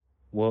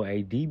Will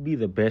AD be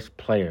the best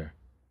player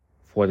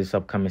for this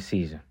upcoming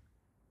season?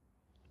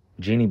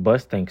 Jeannie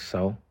Buss thinks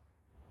so.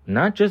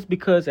 Not just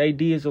because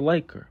AD is a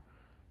Laker,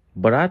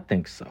 but I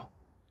think so.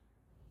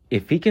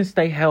 If he can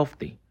stay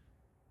healthy,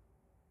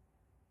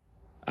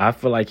 I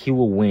feel like he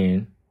will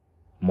win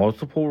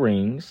multiple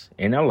rings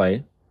in LA.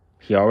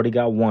 He already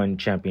got one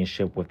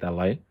championship with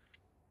LA.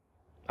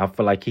 I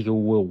feel like he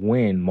will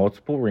win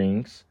multiple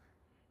rings.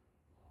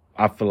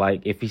 I feel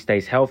like if he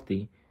stays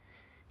healthy,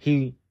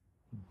 he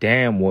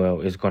damn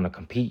well is going to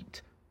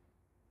compete.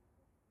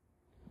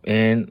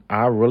 And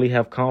I really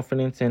have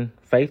confidence and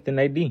faith in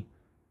AD.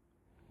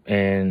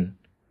 And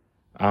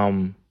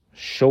I'm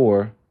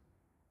sure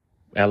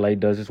LA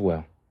does as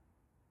well.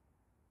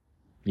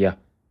 Yeah.